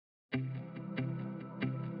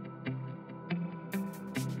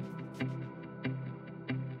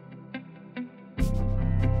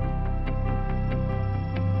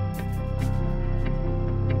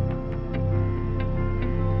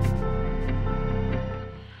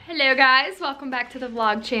Hello guys, welcome back to the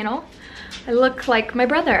vlog channel. I look like my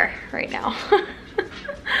brother right now.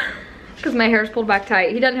 Because my hair's pulled back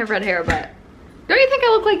tight. He doesn't have red hair, but don't you think I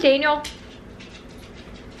look like Daniel?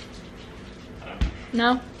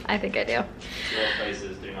 No? I think I do. Little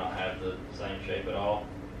faces do not have the same shape at all.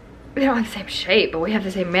 We don't have the same shape, but we have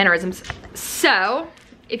the same mannerisms. So,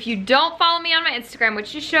 if you don't follow me on my Instagram,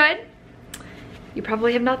 which you should, you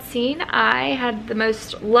probably have not seen, I had the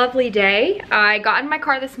most lovely day. I got in my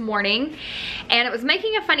car this morning and it was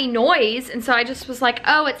making a funny noise, and so I just was like,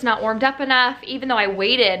 oh, it's not warmed up enough, even though I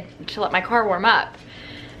waited to let my car warm up.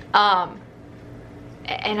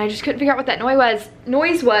 And I just couldn't figure out what that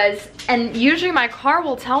noise was. And usually my car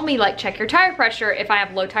will tell me, like, check your tire pressure if I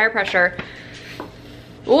have low tire pressure.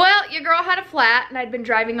 Well, your girl had a flat and I'd been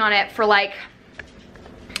driving on it for like,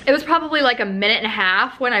 it was probably like a minute and a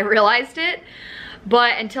half when I realized it.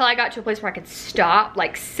 But until I got to a place where I could stop,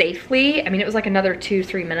 like, safely, I mean, it was like another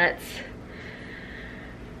 2-3 minutes.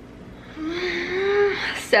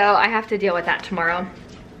 So I have to deal with that tomorrow.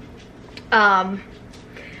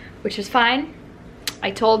 Which is fine.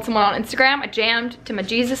 I told someone on Instagram I jammed to my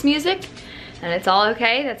Jesus music, and it's all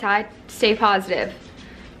okay. That's how I stay positive.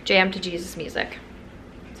 Jam to Jesus music.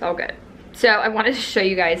 It's all good. So I wanted to show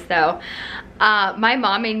you guys though. My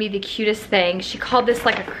mom made me the cutest thing. She called this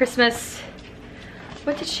like a Christmas,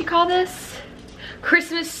 what did she call this?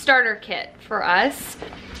 Christmas starter kit for us.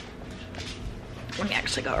 Let me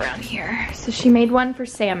actually go around here. So she made one for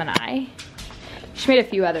Sam and I. She made a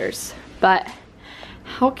few others, but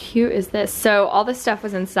how cute is this? So all this stuff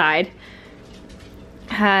was inside.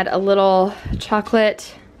 Had a little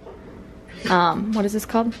chocolate, what is this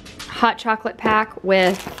called? Hot chocolate pack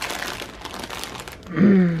with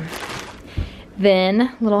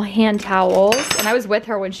then little hand towels. And I was with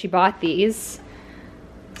her when she bought these.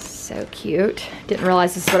 So cute. Didn't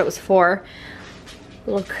realize this is what it was for.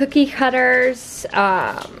 Little cookie cutters,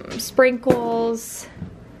 sprinkles,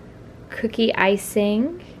 cookie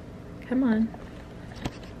icing. Come on.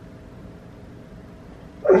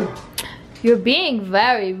 You're being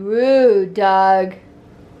very rude, Doug.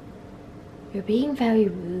 You're being very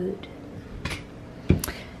rude.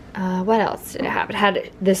 What else did it have? It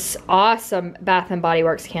had this awesome Bath & Body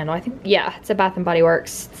Works candle. I think, yeah, it's a Bath & Body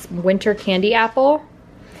Works. It's winter candy apple.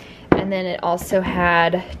 And then it also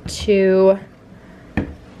had 2,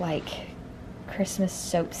 like, Christmas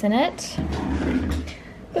soaps in it.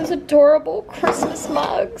 Those adorable Christmas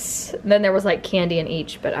mugs. And then there was like candy in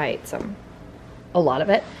each, but I ate a lot of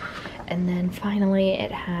it. And then finally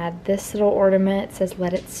it had this little ornament. It says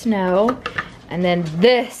let it snow. And then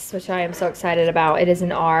this, which I am so excited about, it is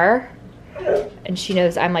an R. And she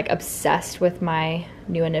knows I'm like obsessed with my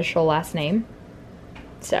new initial last name.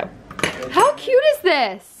 So, how cute is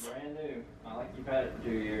this? Brand new. I like you've had it for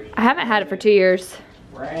 2 years. I haven't had it for 2 years.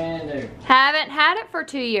 Brand new. Haven't had it for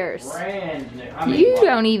 2 years. Brand new. I mean, You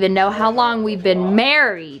don't even know how long we've been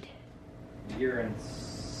married. A year and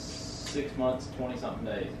 6 months, 20-something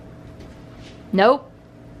days. Nope.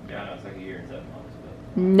 Yeah, I know it's like a year and 7 months.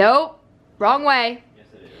 But Nope. Wrong way. yes,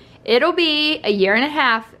 it is. It'll be a year and a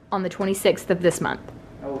half on the 26th of this month.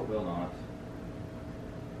 No, it will not.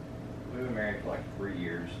 We've been married for like 3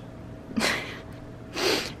 years.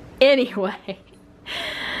 Anyway.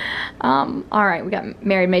 Alright, we got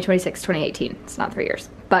married May 26, 2018. It's not 3 years.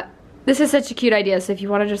 But this is such a cute idea, so if you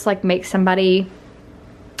want to just like make somebody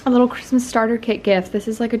a little Christmas starter kit gift, this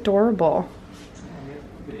is like adorable.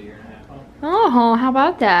 It'll be a year and a half, huh? Oh, how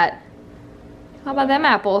about that? How about them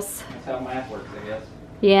apples? That's how math works, I guess.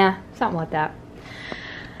 Yeah, something like that.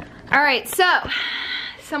 Alright, so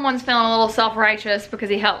someone's feeling a little self-righteous because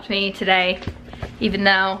he helped me today, even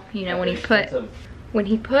though, you know, when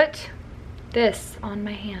he put this on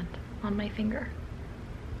my hand, on my finger,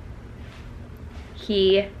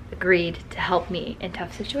 he agreed to help me in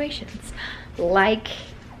tough situations, like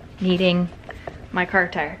needing my car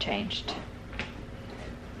tire changed.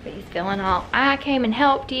 But he's feeling all, I came and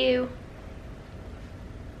helped you.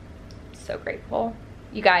 So grateful.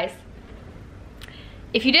 You guys,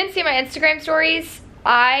 if you didn't see my Instagram stories,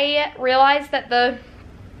 I realized that the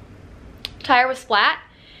tire was flat,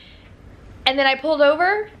 and then I pulled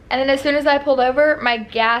over, and then as soon as I pulled over, my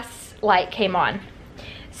gas light came on.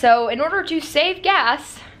 So in order to save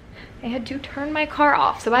gas, I had to turn my car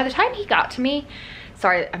off. So by the time he got to me,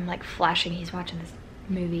 sorry, I'm like flashing, he's watching this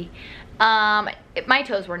movie. My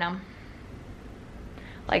toes were numb.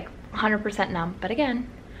 Like 100% numb, but again,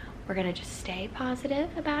 we're gonna just stay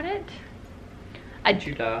positive about it. I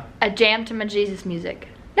jammed to my Jesus music.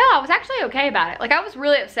 No, I was actually okay about it. Like, I was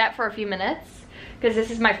really upset for a few minutes because this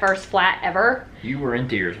is my first flat ever. You were in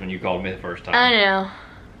tears when you called me the first time. I know.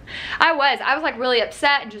 I was like really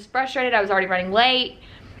upset and just frustrated. I was already running late.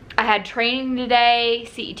 I had training today,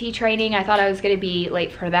 CET training. I thought I was gonna be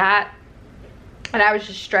late for that. And I was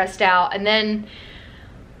just stressed out. And then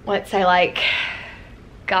once I like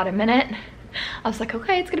got a minute, I was like,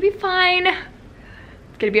 okay, it's gonna be fine.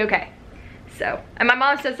 It's gonna be okay. So, and my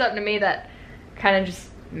mom said something to me that kind of just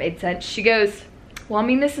made sense. She goes, well, I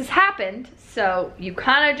mean, this has happened, so you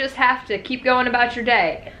kind of just have to keep going about your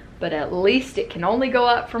day, but at least it can only go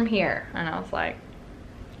up from here. And I was like,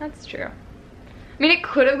 that's true. I mean, it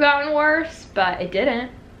could have gotten worse, but it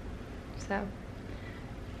didn't. So,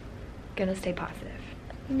 gonna stay positive.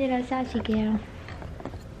 Little sassy girl.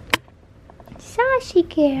 Sassy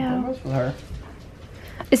girl. What's with her?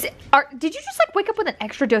 Did you just like wake up with an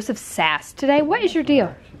extra dose of sass today? What is your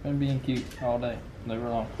deal? She's been being cute all day. Leave her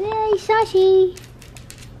alone. Hey, Sassy.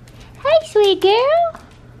 Hey, sweet girl.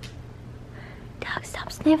 Dog,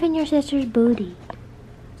 stop sniffing your sister's booty.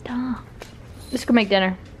 Stop. Let's go make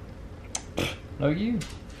dinner. No, you.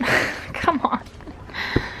 Come on.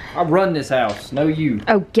 I run this house. No, you.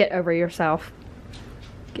 Oh, get over yourself.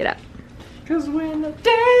 Get up. Cause when the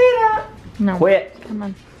day No. quit. Come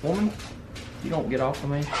on. Woman, you don't get off of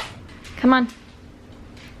me. Come on.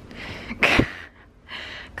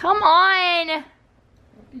 Come on.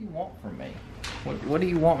 What do you want from me? What do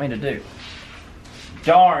you want me to do?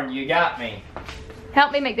 Darn, you got me.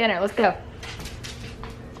 Help me make dinner. Let's go.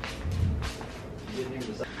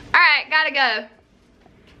 Alright, gotta go.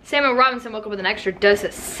 Samuel Robinson woke up with an extra dose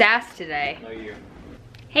of sass today. No, you.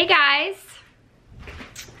 Hey guys.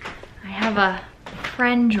 I have a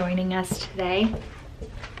friend joining us today.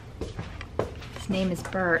 His name is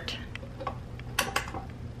Bert.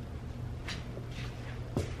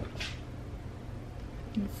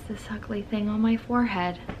 It's this ugly thing on my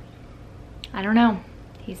forehead. I don't know.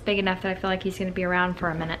 He's big enough that I feel like he's gonna be around for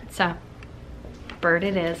a minute, so Bert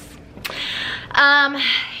it is.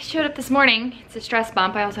 He showed up this morning. It's a stress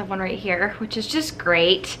bump. I also have one right here, which is just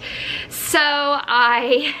great. So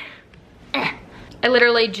I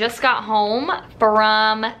literally just got home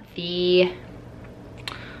from the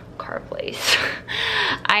car place.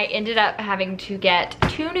 I ended up having to get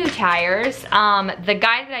 2 new tires. The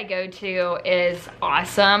guy that I go to is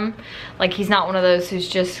awesome. Like, he's not one of those who's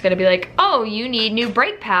just gonna be like, oh, you need new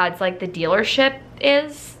brake pads like the dealership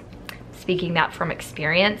is. Speaking that from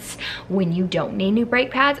experience, when you don't need new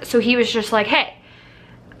brake pads. So he was just like, hey,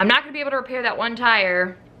 I'm not gonna be able to repair that one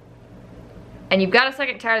tire, and you've got a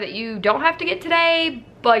second tire that you don't have to get today,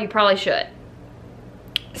 but you probably should.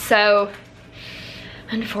 So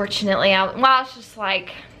unfortunately, I was just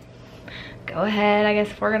like, go ahead, I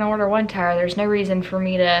guess if we're gonna order one tire, there's no reason for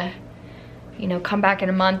me to, you know, come back in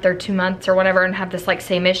a month or 2 months or whatever and have this like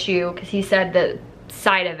same issue, because he said the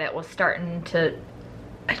side of it was starting to,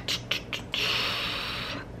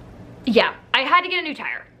 yeah, I had to get a new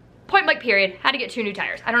tire. Point blank period, had to get 2 new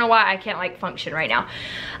tires. I don't know why I can't like function right now.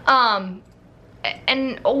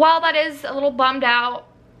 And while that is a little bummed out,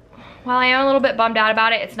 while I am a little bit bummed out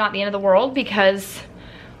about it, it's not the end of the world, because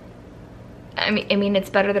I mean, it's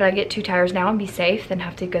better that I get 2 tires now and be safe than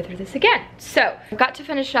have to go through this again. So I've got to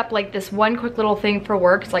finish up like this one quick little thing for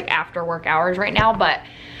work. It's like after work hours right now, but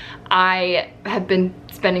I have been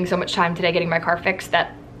spending so much time today getting my car fixed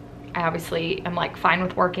that I obviously am like fine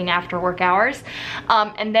with working after work hours.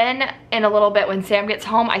 And then in a little bit when Sam gets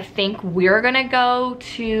home, I think we're gonna go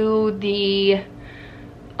to the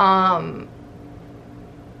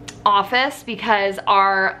office, because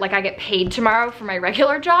I get paid tomorrow for my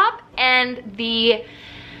regular job, and the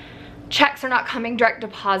checks are not coming direct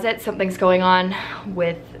deposit. Something's going on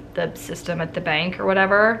with the system at the bank or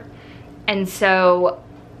whatever. And so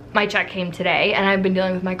my check came today, and I've been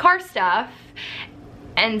dealing with my car stuff.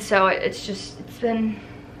 And so it's been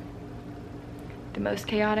the most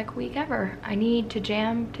chaotic week ever. I need to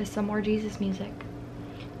jam to some more Jesus music.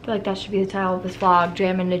 I feel like that should be the title of this vlog,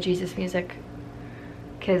 jamming to Jesus music.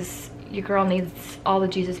 Because your girl needs all the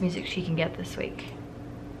Jesus music she can get this week.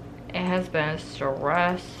 It has been a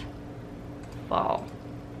stressful.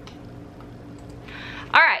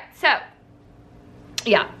 Alright, so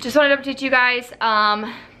yeah, just wanted to update you guys.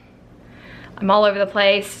 I'm all over the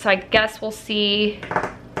place, so I guess we'll see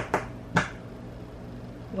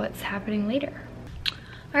what's happening later.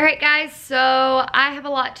 All right, guys, so I have a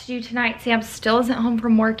lot to do tonight. Sam still isn't home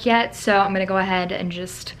from work yet, so I'm gonna go ahead and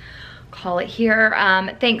just call it here.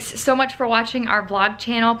 Thanks so much for watching our vlog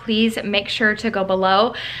channel. Please make sure to go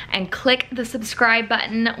below and click the subscribe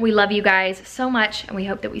button. We love you guys so much, and we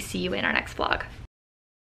hope that we see you in our next vlog.